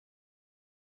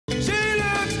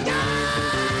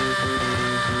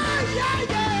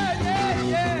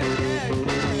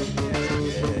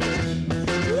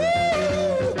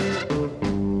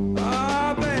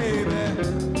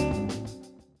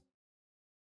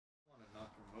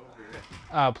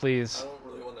Oh, please. I don't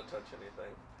really want to touch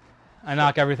anything. I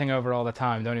knock everything over all the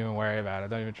time. Don't even worry about it.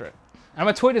 Don't even try. I'm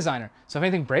a toy designer, so if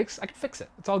anything breaks, I can fix it.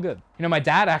 It's all good. You know, my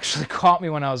dad actually caught me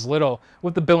when I was little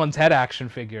with the Bill and Ted action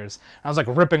figures. I was like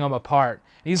ripping them apart.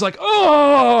 And he's like,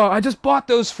 "Oh, I just bought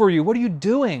those for you. What are you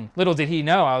doing?" Little did he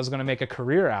know I was going to make a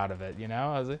career out of it, you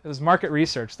know? It was market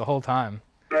research the whole time.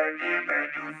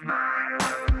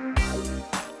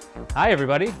 Hi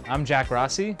everybody, I'm Jack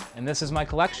Rossi, and this is my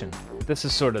collection. This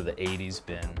is sort of the 80s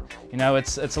bin. You know,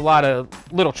 it's a lot of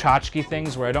little tchotchke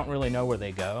things where I don't really know where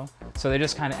they go, so they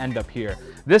just kind of end up here.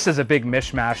 This is a big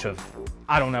mishmash of,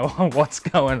 I don't know what's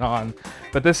going on,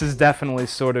 but this is definitely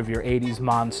sort of your 80s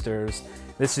monsters.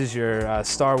 This is your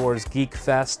Star Wars Geek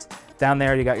Fest. Down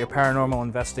there you got your Paranormal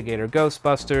Investigator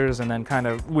Ghostbusters, and then kind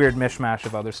of weird mishmash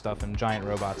of other stuff and giant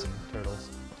robots and turtles.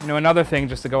 You know, another thing,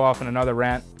 just to go off on another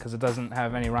rant, because it doesn't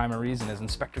have any rhyme or reason, is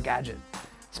Inspector Gadget.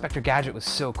 Inspector Gadget was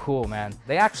so cool, man.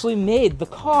 They actually made the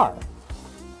car.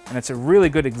 And it's a really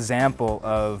good example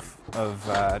of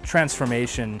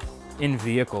transformation in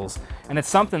vehicles. And it's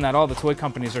something that all the toy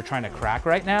companies are trying to crack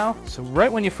right now. So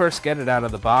right when you first get it out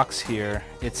of the box here,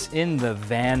 it's in the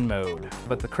van mode.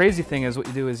 But the crazy thing is what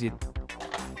you do is you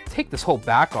take this whole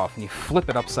back off and you flip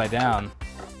it upside down.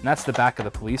 And that's the back of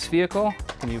the police vehicle.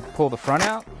 And you pull the front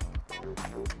out,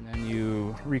 and then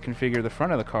you reconfigure the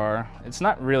front of the car. It's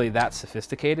not really that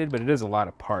sophisticated, but it is a lot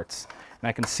of parts. And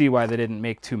I can see why they didn't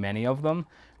make too many of them,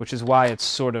 which is why it's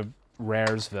sort of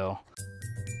Raresville.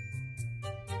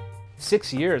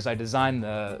 6 years I designed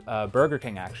the Burger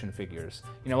King action figures.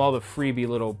 You know, all the freebie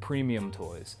little premium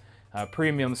toys.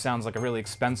 Premium sounds like a really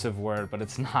expensive word, but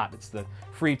it's not. It's the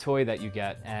free toy that you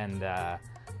get, and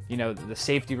you know, the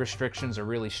safety restrictions are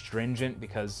really stringent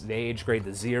because they age grade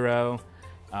to 0.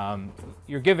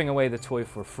 You're giving away the toy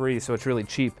for free, so it's really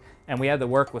cheap. And we had to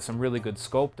work with some really good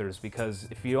sculptors, because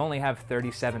if you only have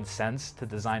 37 cents to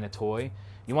design a toy,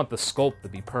 you want the sculpt to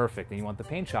be perfect and you want the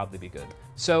paint job to be good.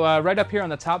 So right up here on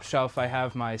the top shelf, I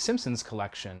have my Simpsons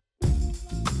collection.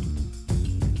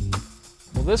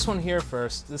 Well, this one here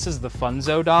first, this is the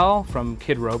Funzo doll from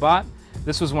Kid Robot.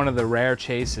 This was one of the rare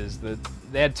chases.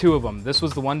 They had 2 of them. This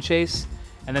was the one chase,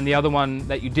 and then the other one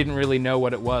that you didn't really know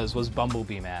what it was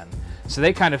Bumblebee Man. So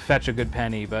they kind of fetch a good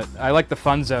penny, but I like the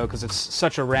Funzo because it's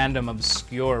such a random,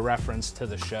 obscure reference to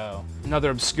the show. Another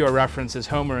obscure reference is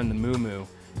Homer and the Moo Moo.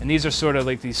 And these are sort of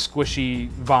like these squishy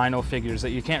vinyl figures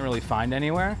that you can't really find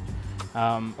anywhere.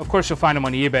 Of course you'll find them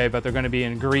on eBay, but they're going to be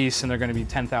in Greece and they're going to be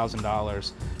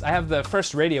 $10,000. I have the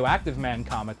first Radioactive Man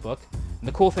comic book. And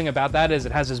the cool thing about that is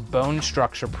it has this bone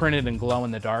structure printed in glow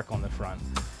in the dark on the front.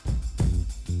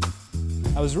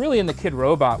 I was really into Kid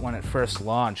Robot when it first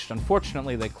launched.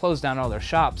 Unfortunately, they closed down all their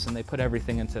shops and they put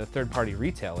everything into third-party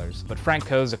retailers. But Frank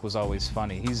Kozik was always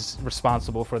funny. He's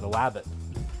responsible for the Labbit.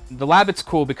 The Labbit's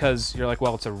cool because you're like,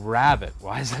 well, it's a rabbit.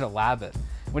 Why is it a Labbit?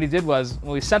 What he did was,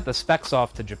 well, he sent the specs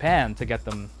off to Japan to get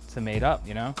them to made up,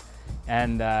 you know?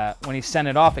 And when he sent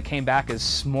it off, it came back as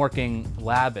Smorking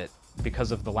Labbit,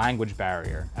 because of the language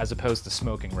barrier, as opposed to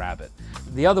Smoking Rabbit.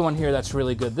 The other one here that's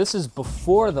really good, this is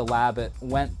before the Labbit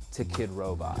went to Kid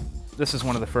Robot. This is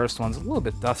one of the first ones, a little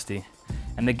bit dusty.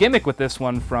 And the gimmick with this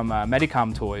one from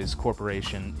Medicom Toys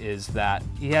Corporation is that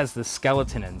he has the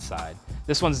skeleton inside.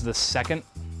 This one's the second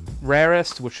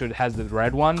rarest, which has the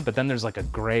red one, but then there's like a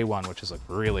gray one, which is like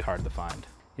really hard to find.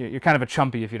 You're kind of a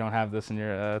chumpy if you don't have this in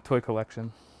your toy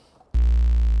collection.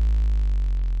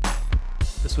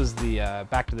 This was the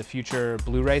Back to the Future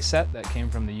Blu-ray set that came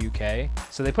from the UK.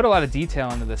 So they put a lot of detail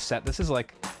into this set. This is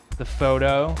like the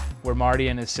photo where Marty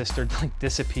and his sister like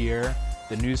disappear,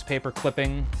 the newspaper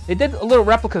clipping. They did a little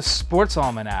replica sports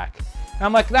almanac. And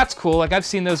I'm like, that's cool, like I've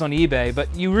seen those on eBay,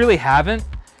 but you really haven't,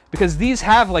 because these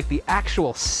have like the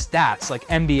actual stats, like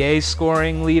NBA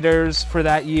scoring leaders for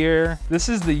that year. This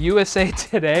is the USA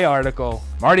Today article.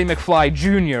 Marty McFly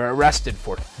Jr. arrested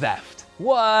for theft.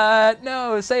 What?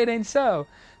 No, say it ain't so.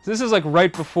 So this is like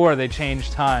right before they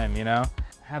changed time, you know?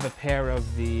 I have a pair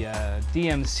of the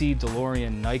DMC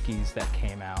DeLorean Nikes that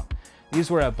came out. These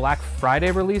were a Black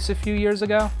Friday release a few years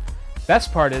ago.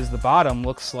 Best part is the bottom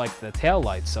looks like the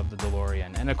taillights of the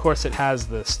DeLorean. And of course it has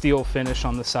the steel finish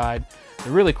on the side.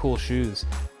 They're really cool shoes.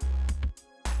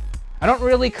 I don't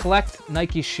really collect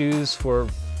Nike shoes for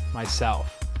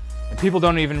myself. And people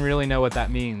don't even really know what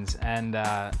that means. And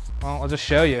well, I'll just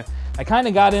show you. I kind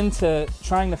of got into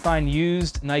trying to find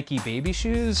used Nike baby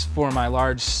shoes for my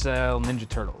large-scale Ninja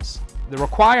Turtles. The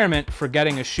requirement for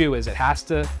getting a shoe is it has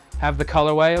to have the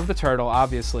colorway of the turtle,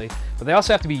 obviously, but they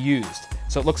also have to be used.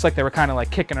 So it looks like they were kind of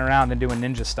like kicking around and doing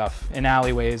ninja stuff in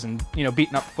alleyways and, you know,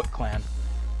 beating up Foot Clan.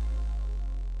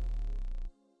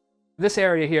 This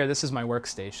area here, this is my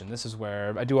workstation. This is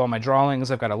where I do all my drawings.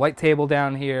 I've got a light table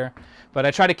down here, but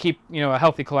I try to keep, a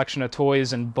healthy collection of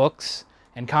toys and books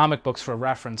and comic books for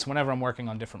reference whenever I'm working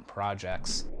on different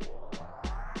projects.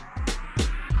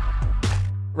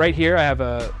 Right here, I have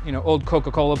a, old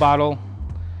Coca-Cola bottle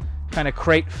kind of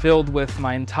crate filled with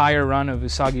my entire run of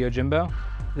Usagi Yojimbo.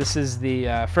 This is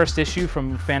the first issue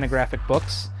from Fantagraphic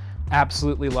Books.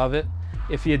 Absolutely love it.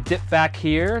 If you dip back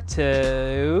here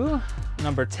to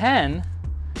number 10,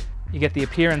 you get the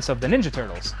appearance of the Ninja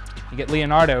Turtles. You get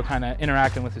Leonardo kind of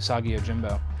interacting with Usagi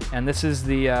Yojimbo. And this is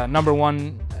the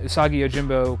 #1 Usagi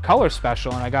Yojimbo color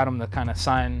special, and I got him to kind of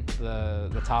sign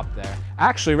the top there.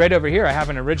 Actually, right over here, I have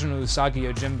an original Usagi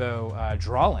Yojimbo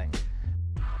drawing.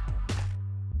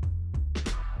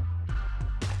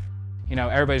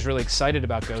 Everybody's really excited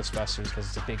about Ghostbusters because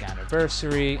it's a big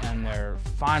anniversary, and they're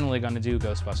finally going to do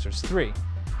Ghostbusters 3.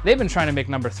 They've been trying to make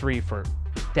number 3 for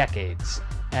decades,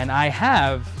 and I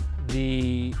have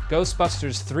the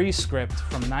Ghostbusters 3 script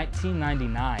from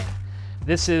 1999.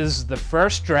 This is the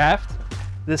first draft.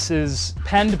 This is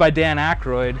penned by Dan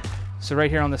Aykroyd. So right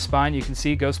here on the spine, you can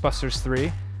see Ghostbusters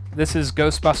 3. This is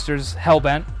Ghostbusters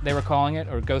Hellbent, they were calling it,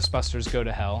 or Ghostbusters Go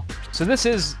to Hell. So this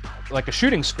is like a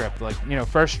shooting script, like,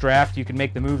 first draft, you can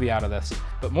make the movie out of this.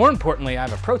 But more importantly, I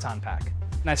have a proton pack.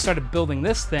 And I started building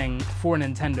this thing for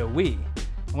Nintendo Wii.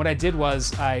 And what I did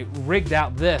was I rigged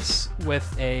out this with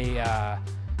a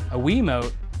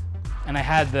Wiimote, and I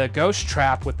had the ghost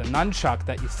trap with the nunchuck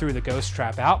that you threw the ghost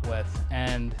trap out with,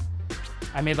 and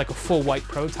I made like a full white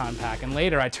proton pack, and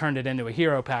later I turned it into a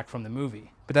hero pack from the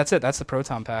movie. But that's it, that's the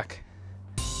proton pack.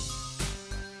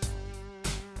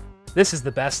 This is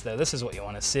the best though, this is what you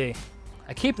want to see.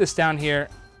 I keep this down here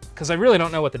because I really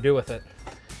don't know what to do with it.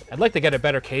 I'd like to get a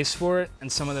better case for it and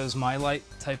some of those My Light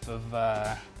type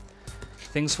of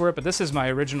things for it, but this is my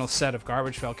original set of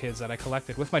Garbage Pail Kids that I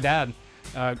collected with my dad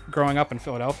growing up in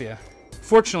Philadelphia.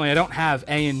 Fortunately, I don't have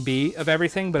A and B of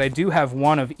everything, but I do have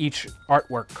one of each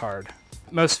artwork card.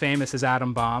 Most famous is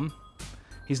Atom Bomb.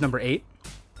 He's number 8.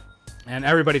 And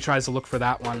everybody tries to look for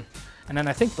that one. And then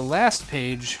I think the last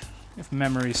page, if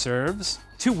memory serves,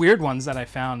 2 weird ones that I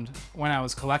found when I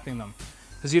was collecting them.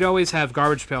 Because you'd always have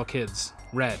Garbage Pail Kids,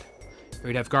 red. Or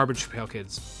you'd have Garbage Pail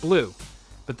Kids, blue.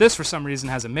 But this, for some reason,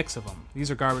 has a mix of them. These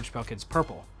are Garbage Pail Kids,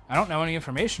 purple. I don't know any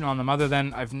information on them other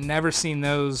than I've never seen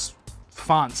those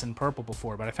fonts in purple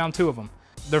before, but I found 2 of them.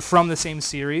 They're from the same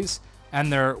series,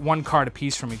 and they're 1 card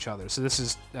apiece from each other. So this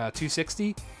is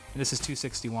 260, and this is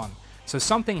 261. So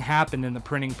something happened in the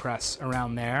printing press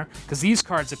around there, because these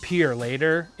cards appear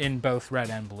later in both red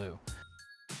and blue.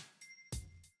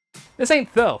 This ain't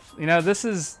filth, this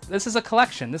is a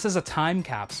collection. This is a time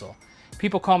capsule.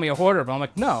 People call me a hoarder, but I'm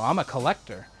like, no, I'm a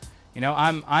collector.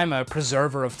 I'm a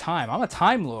preserver of time. I'm a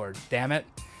time lord, damn it.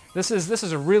 This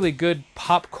is a really good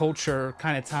pop culture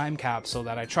kind of time capsule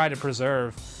that I try to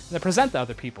preserve and to present to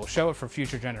other people, show it for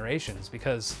future generations,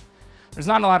 because there's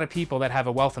not a lot of people that have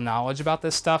a wealth of knowledge about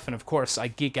this stuff, and of course I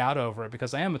geek out over it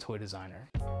because I am a toy designer.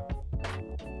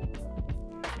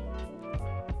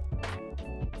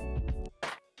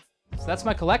 So that's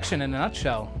my collection in a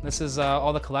nutshell. This is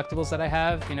all the collectibles that I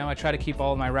have. I try to keep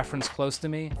all of my reference close to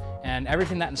me, and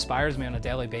everything that inspires me on a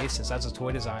daily basis as a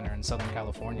toy designer in Southern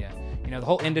California. The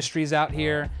whole industry's out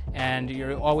here, and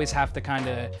you always have to kind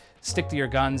of stick to your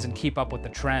guns and keep up with the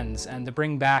trends, and to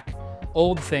bring back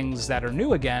old things that are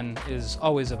new again is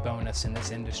always a bonus in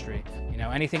this industry.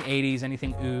 Anything 80s,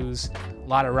 anything ooze, a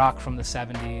lot of rock from the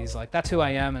 70s, like that's who I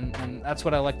am, and that's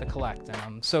what I like to collect. And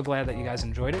I'm so glad that you guys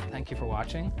enjoyed it. Thank you for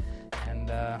watching,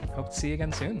 and hope to see you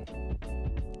again soon.